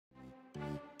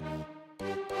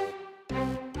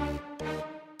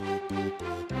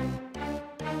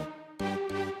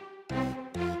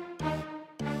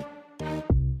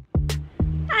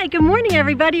Hi, good morning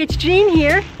everybody. It's Jean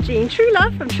here, Jean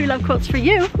Truelove from Truelove Quilts for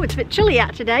You. It's a bit chilly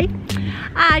out today.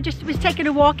 I just was taking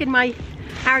a walk in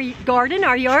our garden,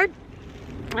 our yard,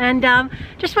 and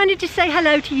just wanted to say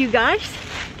hello to you guys.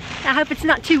 I hope it's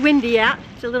not too windy out.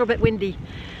 It's a little bit windy,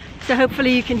 so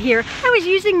hopefully you can hear. I was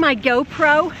using my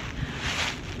GoPro.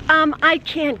 I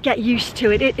can't get used to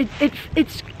it. It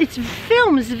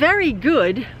films very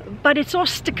good, but it's all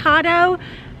staccato.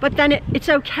 But then it's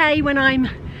okay when I'm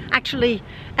actually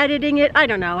editing it. I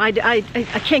don't know. I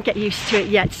can't get used to it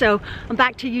yet. So I'm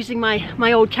back to using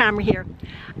my old camera here.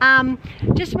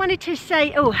 Just wanted to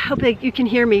say, oh, I hope you can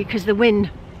hear me because the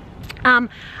wind. We're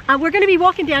going to be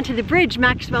walking down to the bridge,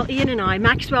 Maxwell, Ian and I.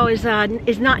 Maxwell is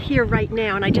not here right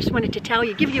now, and I just wanted to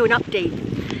give you an update.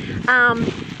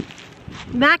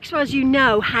 Maxwell, as you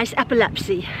know, has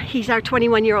epilepsy. He's our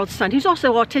 21-year-old son, who's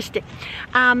also autistic.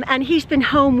 And he's been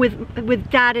home with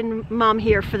Dad and Mom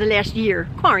here for the last year,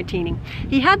 quarantining.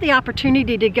 He had the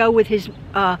opportunity to go with his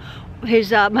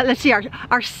let's see,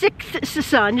 our sixth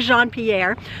son,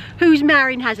 Jean-Pierre, who's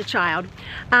married and has a child,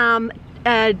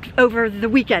 over the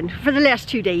weekend, for the last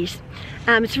 2 days.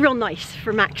 It's real nice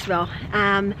for Maxwell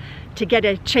to get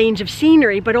a change of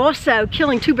scenery, but also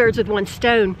killing two birds with one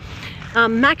stone.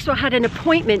 Maxwell had an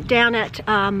appointment down at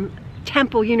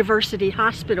Temple University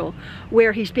Hospital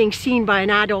where he's being seen by an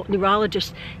adult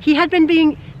neurologist. He had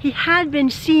been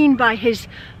seen by his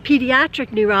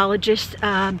pediatric neurologist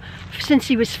since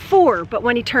he was 4, but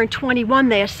when he turned 21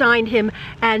 they assigned him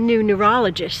a new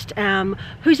neurologist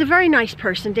who's a very nice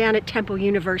person down at Temple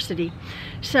University.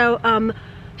 So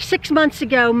 6 months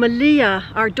ago, Malia,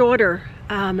 our daughter,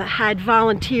 had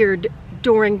volunteered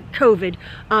during COVID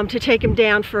to take him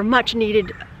down for a much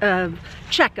needed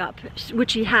checkup,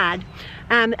 which he had.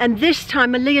 And this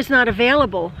time Malia's not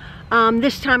available.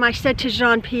 This time I said to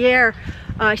Jean-Pierre,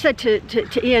 I said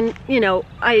to Ian, you know,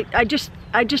 I just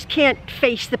can't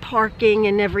face the parking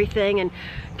and everything and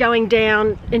going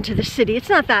down into the city. It's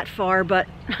not that far, but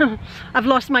I've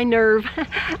lost my nerve.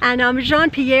 And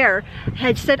Jean-Pierre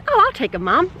had said, oh, I'll take him,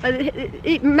 Mom.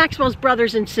 Maxwell's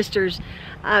brothers and sister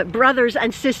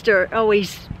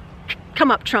always come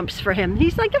up trumps for him.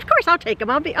 He's like, of course I'll take him.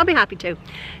 I'll be happy to.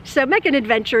 So make an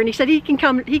adventure, and he said he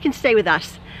can stay with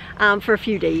us for a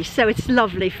few days. So it's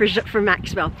lovely for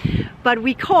Maxwell. But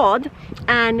we called,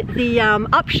 and the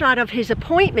upshot of his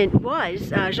appointment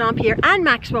was Jean-Pierre and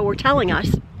Maxwell were telling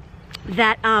us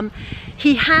that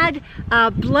he had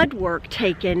blood work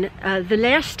taken the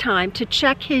last time to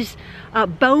check his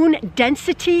bone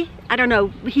density. I don't know,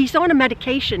 he's on a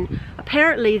medication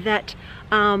apparently that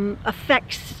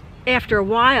affects, after a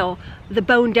while, the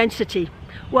bone density.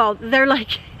 Well, they're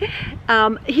like,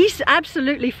 he's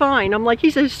absolutely fine. I'm like,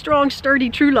 he's a strong, sturdy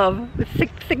Truelove with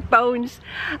thick bones.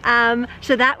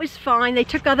 So that was fine. They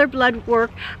took other blood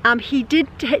work. He did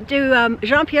do,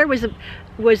 Jean-Pierre was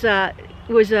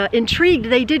intrigued.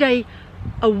 They did a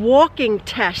walking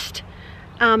test.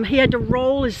 He had to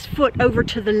roll his foot over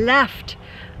to the left,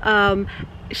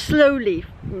 slowly,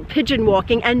 pigeon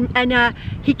walking, and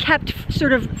he kept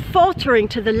sort of faltering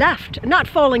to the left, not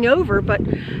falling over, but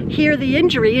here the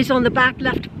injury is on the back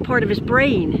left part of his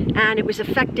brain, and it was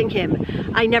affecting him.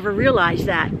 I never realized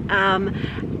that.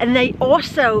 And they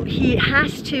also, he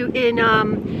has to, in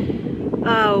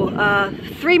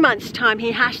 3 months time,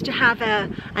 he has to have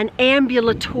an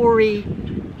ambulatory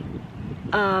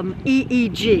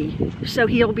EEG. So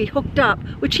he'll be hooked up,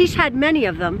 which he's had many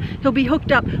of them. He'll be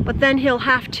hooked up, but then he'll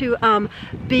have to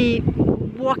be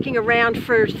walking around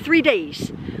for 3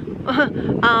 days,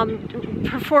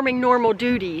 performing normal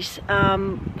duties,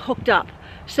 hooked up,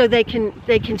 so they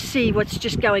can see what's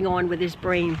just going on with his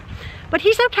brain. But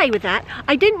he's okay with that.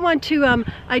 I didn't want to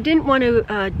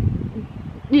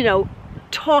you know,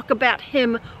 talk about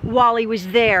him while he was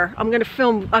there. I'm going to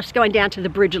film us going down to the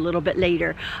bridge a little bit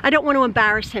later. I don't want to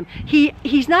embarrass him.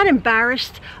 He's not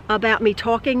embarrassed about me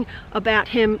talking about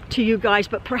him to you guys,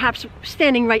 but perhaps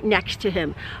standing right next to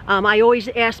him. I always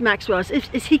ask Maxwell,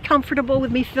 is he comfortable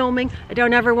with me filming? I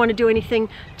don't ever want to do anything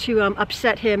to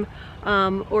upset him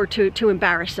or to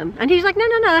embarrass him. And he's like, no,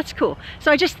 that's cool.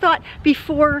 So I just thought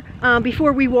before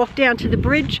we walk down to the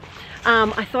bridge,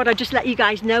 I thought I'd just let you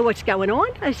guys know what's going on.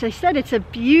 As I said, it's a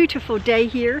beautiful day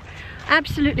here,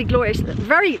 absolutely glorious.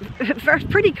 Very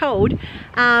pretty cold,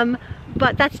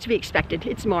 but that's to be expected.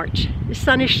 It's March, the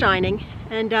sun is shining,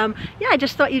 and yeah, I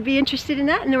just thought you'd be interested in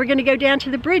that. And then we're going to go down to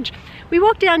the bridge. We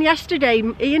walked down yesterday,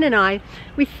 Ian and I.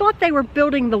 We thought they were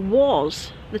building the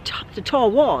walls, the tall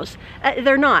walls.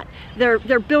 They're not. They're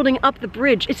building up the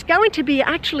bridge. It's going to be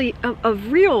actually a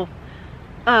real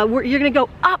you're gonna go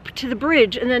up to the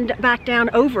bridge and then back down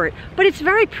over it. But it's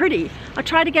very pretty. I'll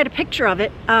try to get a picture of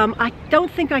it. I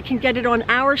don't think I can get it on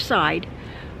our side,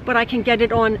 but I can get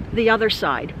it on the other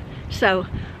side. So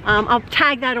I'll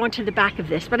tag that onto the back of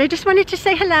this. But I just wanted to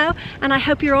say hello, and I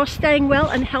hope you're all staying well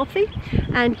and healthy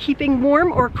and keeping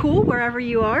warm or cool wherever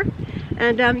you are.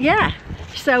 And yeah,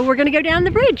 so we're gonna go down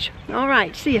the bridge. All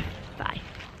right, see you. Bye.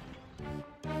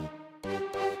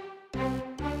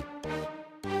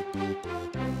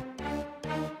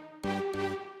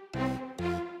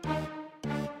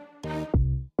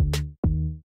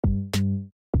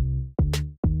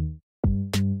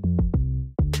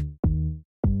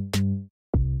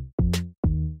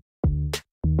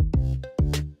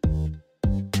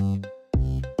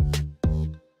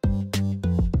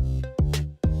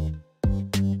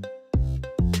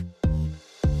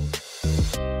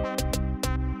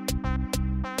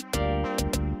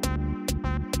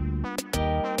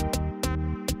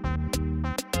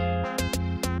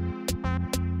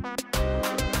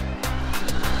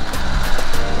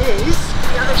 Is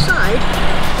the other side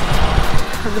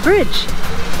of the bridge.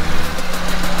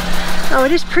 Oh,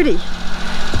 it is pretty.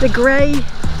 The gray.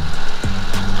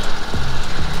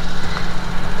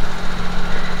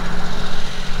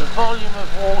 The volume of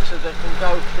water that can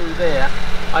go through there,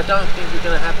 I don't think you're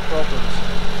going to have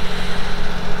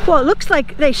problems. Well, it looks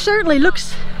like they certainly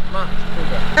looks much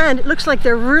bigger. And it looks like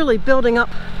they're really building up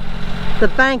the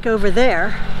bank over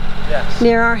there. Yes.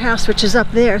 Near our house, which is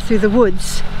up there through the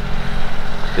woods.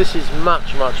 This is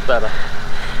much, much better.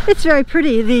 It's very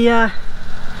pretty. I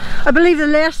believe the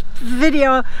last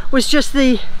video was just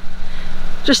the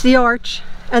arch,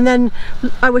 and then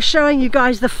I was showing you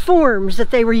guys the forms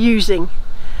that they were using.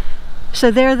 So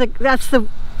that's the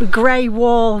gray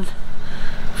walled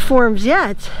forms.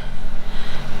 Yeah, it's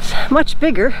much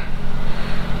bigger.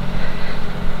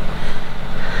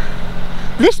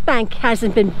 This bank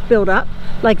hasn't been built up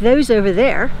like those over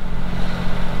there.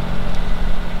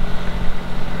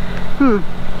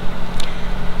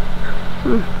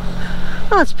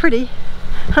 Oh, it's pretty.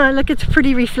 Look, it's a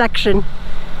pretty reflection.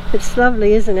 It's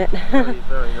lovely, isn't it? Very,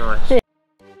 very nice. Yeah.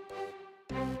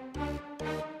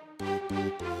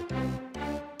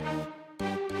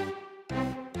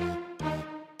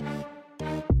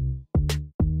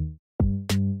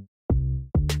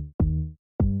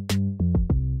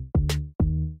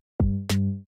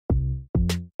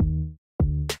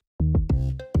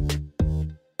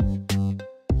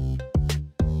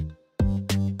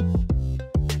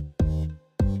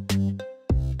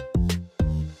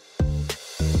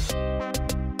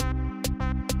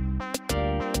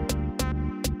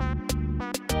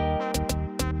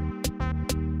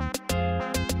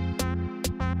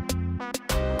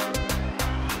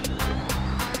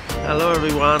 Hello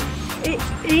everyone.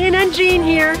 It's Ian and Jean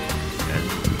here.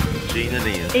 Jean and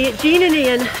Ian. Jean and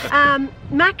Ian.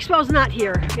 Maxwell's not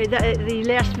here. The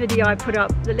last video I put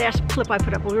up, the last clip I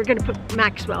put up, we were going to put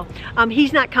Maxwell.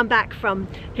 He's not come back from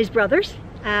his brother's.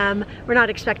 We're not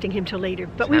expecting him till later.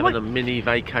 But he's having a mini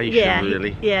vacation, yeah,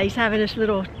 really. Yeah, he's having this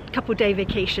little couple-day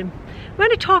vacation. I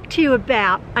want to talk to you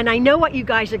about, and I know what you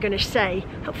guys are going to say.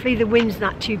 Hopefully the wind's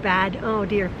not too bad. Oh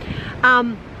dear.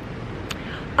 I'm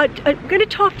going to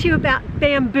talk to you about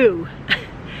bamboo.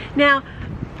 Now,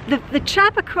 the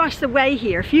chap across the way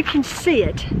here, if you can see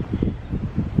it,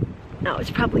 no,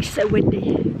 it's probably so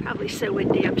windy,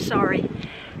 I'm sorry,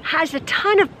 has a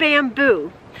ton of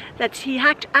bamboo that he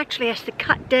actually has to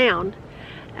cut down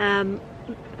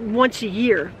once a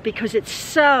year because it's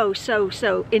so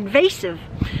invasive.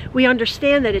 We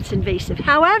understand that it's invasive.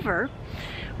 However,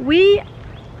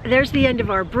 there's the end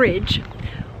of our bridge.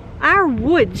 Our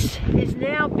woods is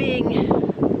now being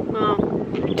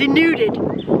denuded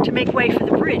to make way for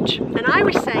the bridge. And I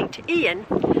was saying to Ian,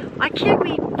 why can't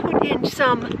we put in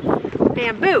some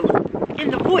bamboo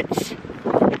in the woods?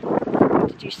 What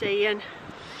did you say, Ian?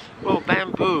 Well,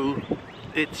 bamboo,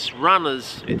 its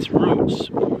roots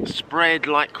spread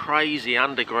like crazy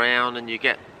underground, and you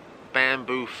get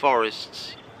bamboo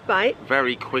forests Right.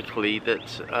 very quickly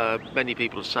that many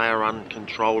people say are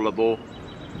uncontrollable.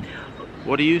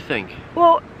 What do you think?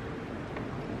 Well,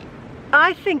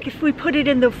 I think if we put it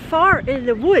in the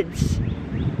woods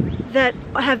that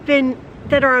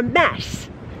are a mess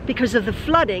because of the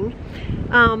flooding,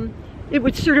 it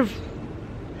would sort of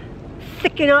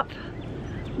thicken up,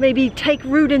 maybe take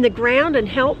root in the ground and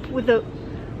help with the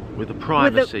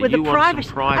privacy. With the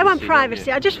privacy. I want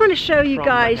privacy. I just want to show you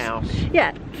guys.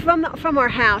 Yeah, from our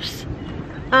house.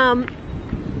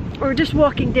 We're just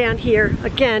walking down here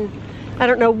again. I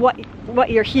don't know what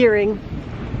you're hearing.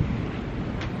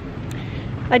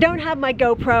 I don't have my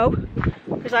GoPro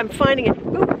because I'm finding it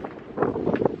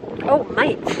Oh,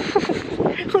 mate.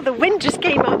 Oh, the wind just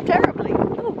came up terribly.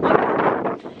 Oh,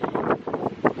 my.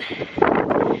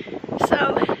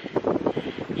 So,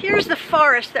 here's the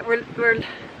forest that we're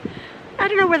I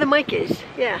don't know where the mic is.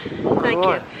 Yeah, thank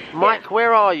you. Mike, yeah.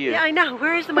 Where are you? Yeah, I know.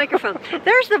 Where is the microphone?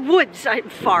 There's the woods,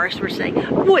 forest we're saying.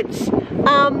 Woods.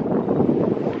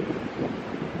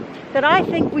 That I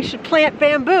think we should plant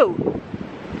bamboo.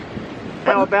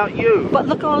 How about you? But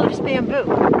look at all this bamboo.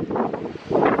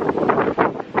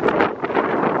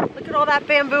 Look at all that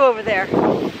bamboo over there.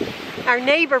 Our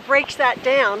neighbor breaks that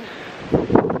down.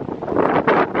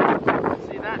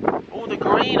 See that? All the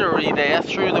greenery there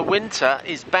through the winter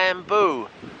is bamboo.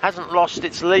 Hasn't lost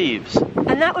its leaves.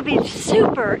 And that would be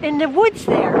super in the woods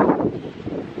there.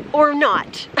 Or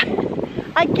not.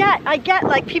 I get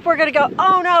like people are gonna go,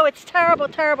 oh no, it's terrible,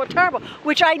 terrible, terrible,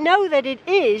 which I know that it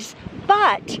is,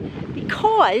 but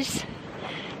because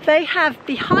they have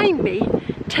behind me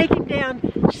taken down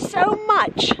so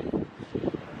much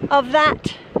of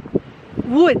that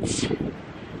woods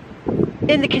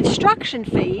in the construction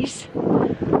phase,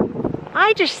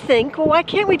 I just think, well, why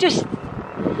can't we just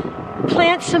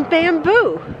plant some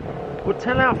bamboo? Well,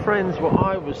 tell our friends what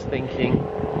I was thinking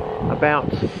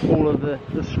about all of the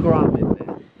scrub in there.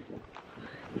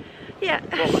 Yeah.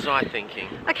 What was I thinking?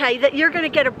 Okay, that you're going to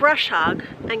get a brush hog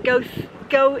and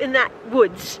go in that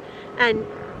woods and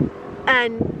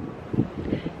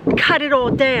cut it all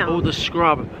down. All the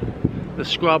scrub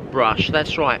brush.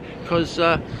 That's right. Because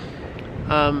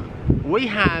we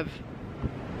have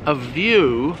a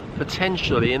view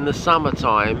potentially in the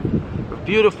summertime of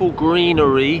beautiful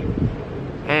greenery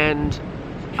and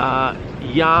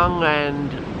young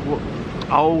and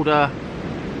older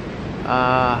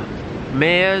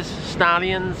mares,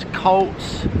 stallions,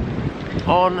 colts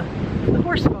on the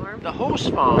horse farm. The horse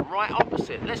farm, right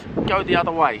opposite. Let's go the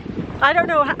other way. I don't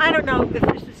know if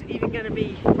this is even going to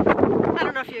be. I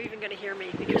don't know if you're even going to hear me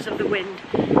because of the wind.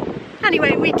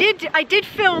 Anyway, I did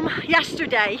film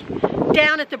yesterday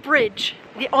down at the bridge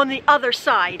on the other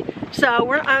side. So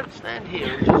we're stand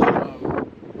here and just show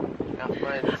our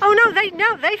friends. Oh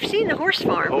no, they've seen the horse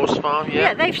farm. Horse farm, yeah.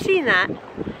 Yeah, they've seen that,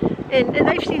 and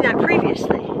they've seen that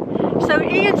previously. So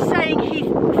Ian's saying he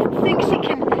thinks he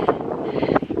can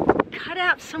cut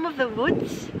out some of the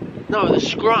woods. No, the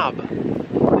scrub.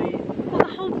 Well, the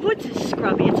whole woods is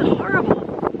scrubby. It's horrible.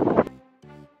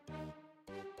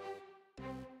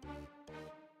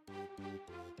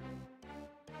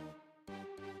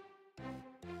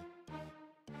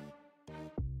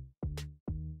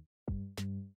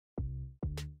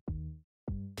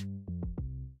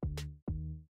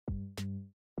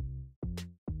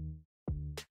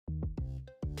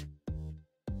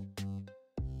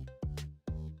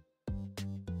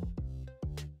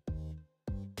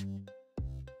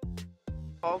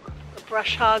 Hog, the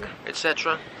brush hog,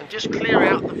 etc., and just clear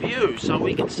out the view so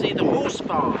we can see the horse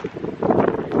farm.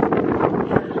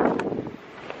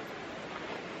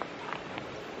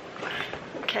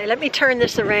 Okay, let me turn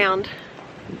this around.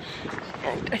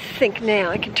 And I think now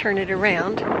I can turn it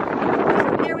around.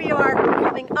 So here we are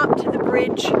coming up to the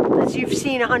bridge, as you've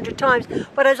seen 100 times.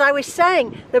 But as I was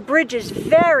saying, the bridge is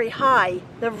very high.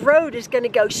 The road is going to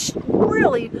go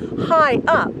really high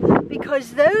up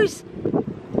because those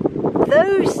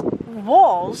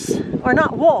walls are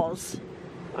not walls.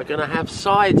 Are going to have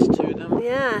sides to them.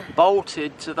 Yeah.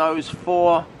 Bolted to those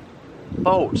 4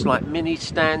 bolts, like mini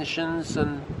stanchions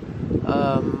and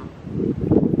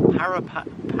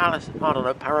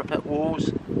parapet walls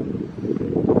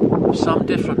of some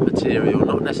different material,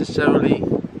 not necessarily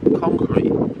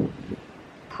concrete,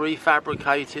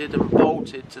 prefabricated and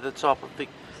bolted to the top of the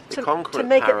concrete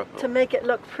parapet. To make it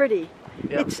look pretty.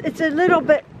 Yep. It's a little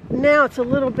bit, now it's a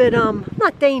little bit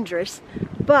not dangerous,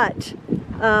 but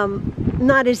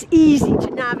not as easy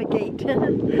to navigate.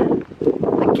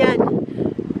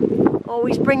 Again,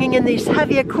 always bringing in these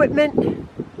heavy equipment.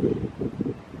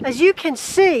 As you can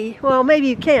see, well, maybe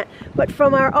you can't, but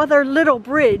from our other little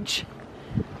bridge,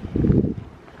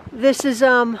 this is,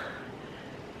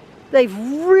 they've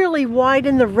really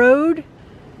widened the road.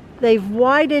 They've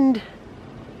widened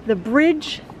the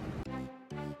bridge.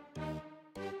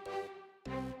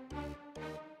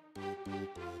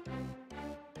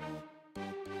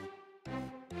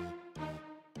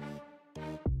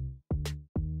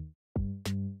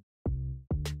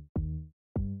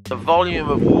 The volume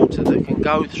of water that can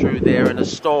go through there in a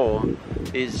storm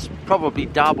is probably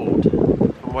doubled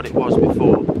from what it was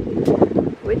before.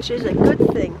 Which is a good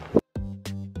thing.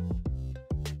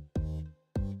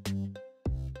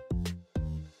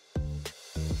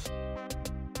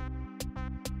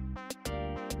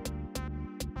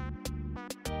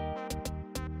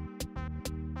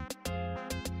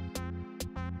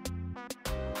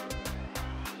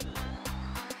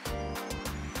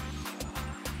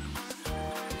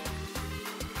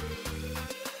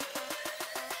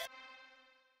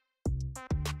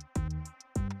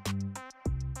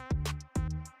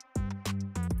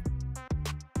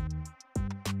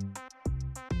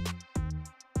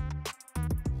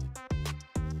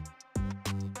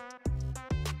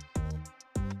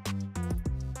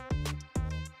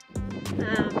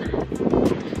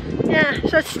 Yeah,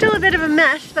 so it's still a bit of a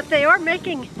mess, but they are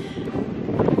making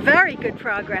very good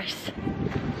progress.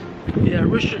 Yeah,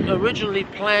 originally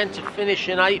planned to finish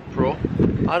in April.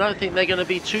 I don't think they're going to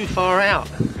be too far out.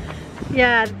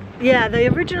 Yeah, the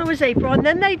original was April, and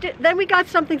then we got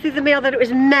something through the mail that it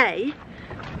was May,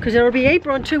 because it'll be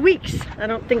April in 2 weeks. I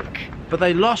don't think. But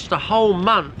they lost a whole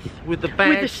month with the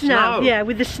bad snow. Yeah,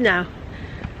 with the snow.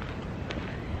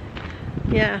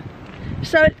 Yeah.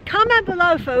 So comment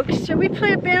below, folks. Should we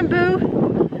plant bamboo?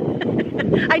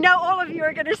 I know all of you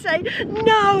are going to say,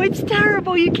 no, it's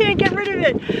terrible. You can't get rid of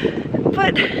it.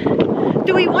 But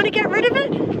do we want to get rid of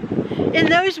it in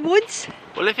those woods?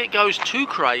 Well, if it goes too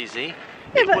crazy,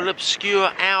 it will obscure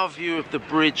our view of the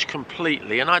bridge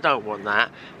completely, and I don't want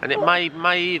that. And it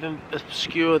may even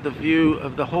obscure the view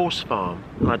of the horse farm.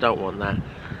 I don't want that.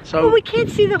 So well, we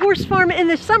can't see the horse farm in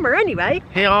the summer anyway.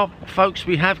 Here, folks,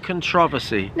 we have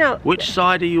controversy. No. Which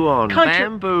side are you on?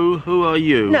 Bamboo, who are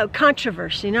you? No,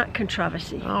 controversy, not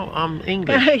controversy. Oh, I'm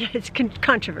English. It's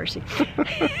controversy.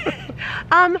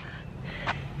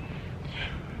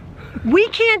 We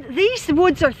can't, these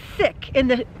woods are thick in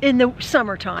the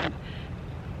summertime.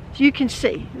 So you can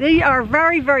see, they are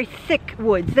very, very thick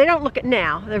woods. They don't look it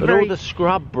now. They're very all the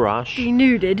scrub brush,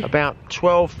 denuded. About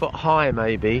 12 foot high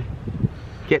maybe,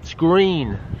 gets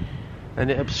green, and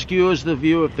it obscures the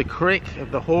view of the creek,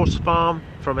 of the horse farm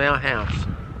from our house.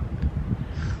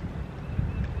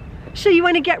 So you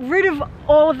want to get rid of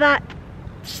all of that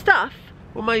stuff?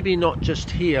 Well, maybe not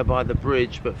just here by the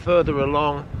bridge, but further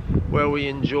along where we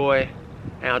enjoy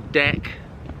our deck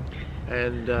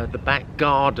and the back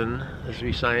garden, as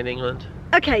we say in England.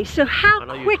 Okay, so how I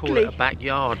know quickly... you call it a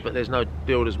backyard, but there's no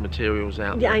builder's materials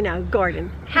out there. Yeah, I know, garden.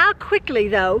 How quickly,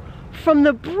 though, from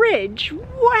the bridge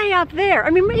way up there, I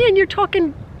mean, man, you're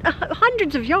talking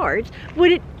hundreds of yards,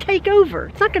 would it take over?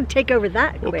 It's not going to take over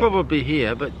that quick. We'll probably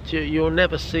here, but you'll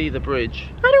never see the bridge.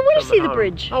 I don't want to see the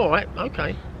bridge. All right,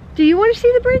 okay. Do you want to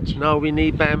see the bridge? No, we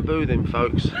need bamboo then,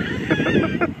 folks.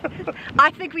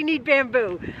 I think we need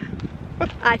bamboo.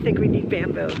 I think we need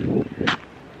bamboo.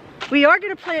 We are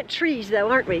going to plant trees, though,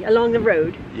 aren't we, along the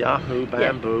road? Yahoo,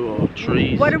 bamboo or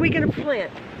trees. What are we going to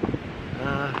plant?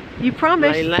 You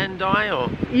promised. Leylandii or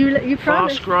you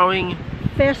promised.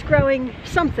 Fast-growing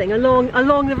something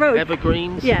along the road.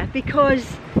 Evergreens. Yeah,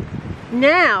 because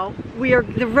now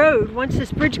the road, once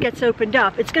this bridge gets opened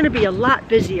up, it's going to be a lot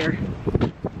busier.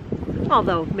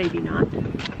 Although maybe not.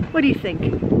 What do you think?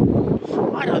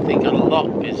 I don't think a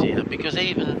lot busier, because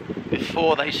even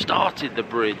before they started the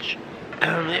bridge,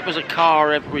 it was a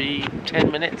car every 10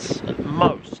 minutes at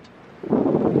most.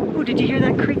 Oh, did you hear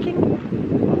that creaking?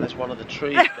 Oh, that's one of the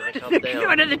trees going to come down.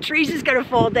 One of the trees is going to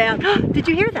fall down. Did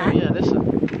you hear that? Oh, yeah,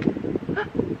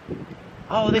 listen.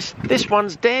 Oh, this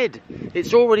one's dead.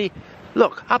 It's already,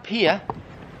 look, up here.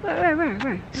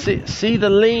 Where? See the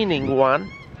leaning one?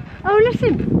 Oh,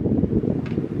 listen.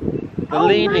 The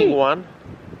leaning one,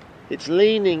 it's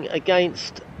leaning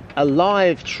against a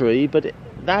live tree, but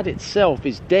that itself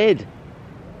is dead.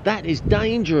 That is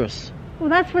dangerous. Well,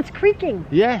 that's what's creaking.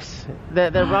 Yes,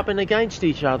 they're rubbing against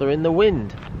each other in the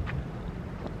wind.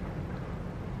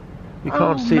 You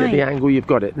can't see it at the angle you've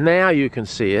got it. Now you can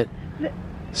see it.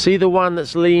 See the one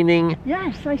that's leaning?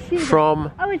 Yes, I see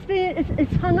from... Oh,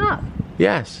 it's hung up.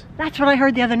 Yes. That's what I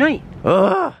heard the other night.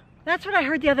 Ugh. That's what I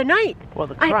heard the other night. Well,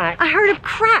 the crack. I heard a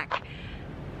crack.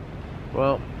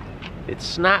 Well, it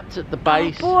snapped at the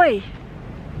base. Oh boy.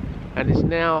 And it's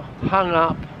now hung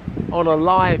up on a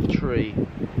live tree.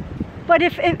 But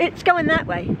if it's going that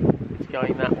way. It's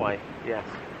going that way, yes.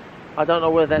 I don't know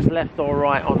whether that's left or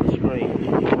right on the screen.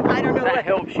 I don't know. That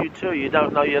helps you too. You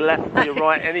don't know your left or your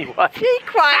right anyway. Be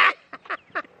quiet.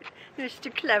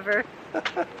 Mr. Clever.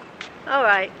 All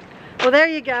right. Well, there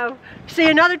you go. See,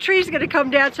 another tree's going to come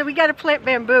down, so we got to plant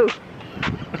bamboo.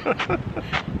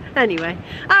 Anyway,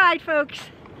 all right, folks.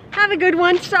 Have a good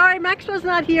one. Sorry, Maxwell's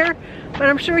not here, but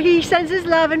I'm sure he sends his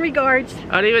love and regards.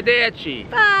 Arrivederci.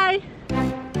 Bye.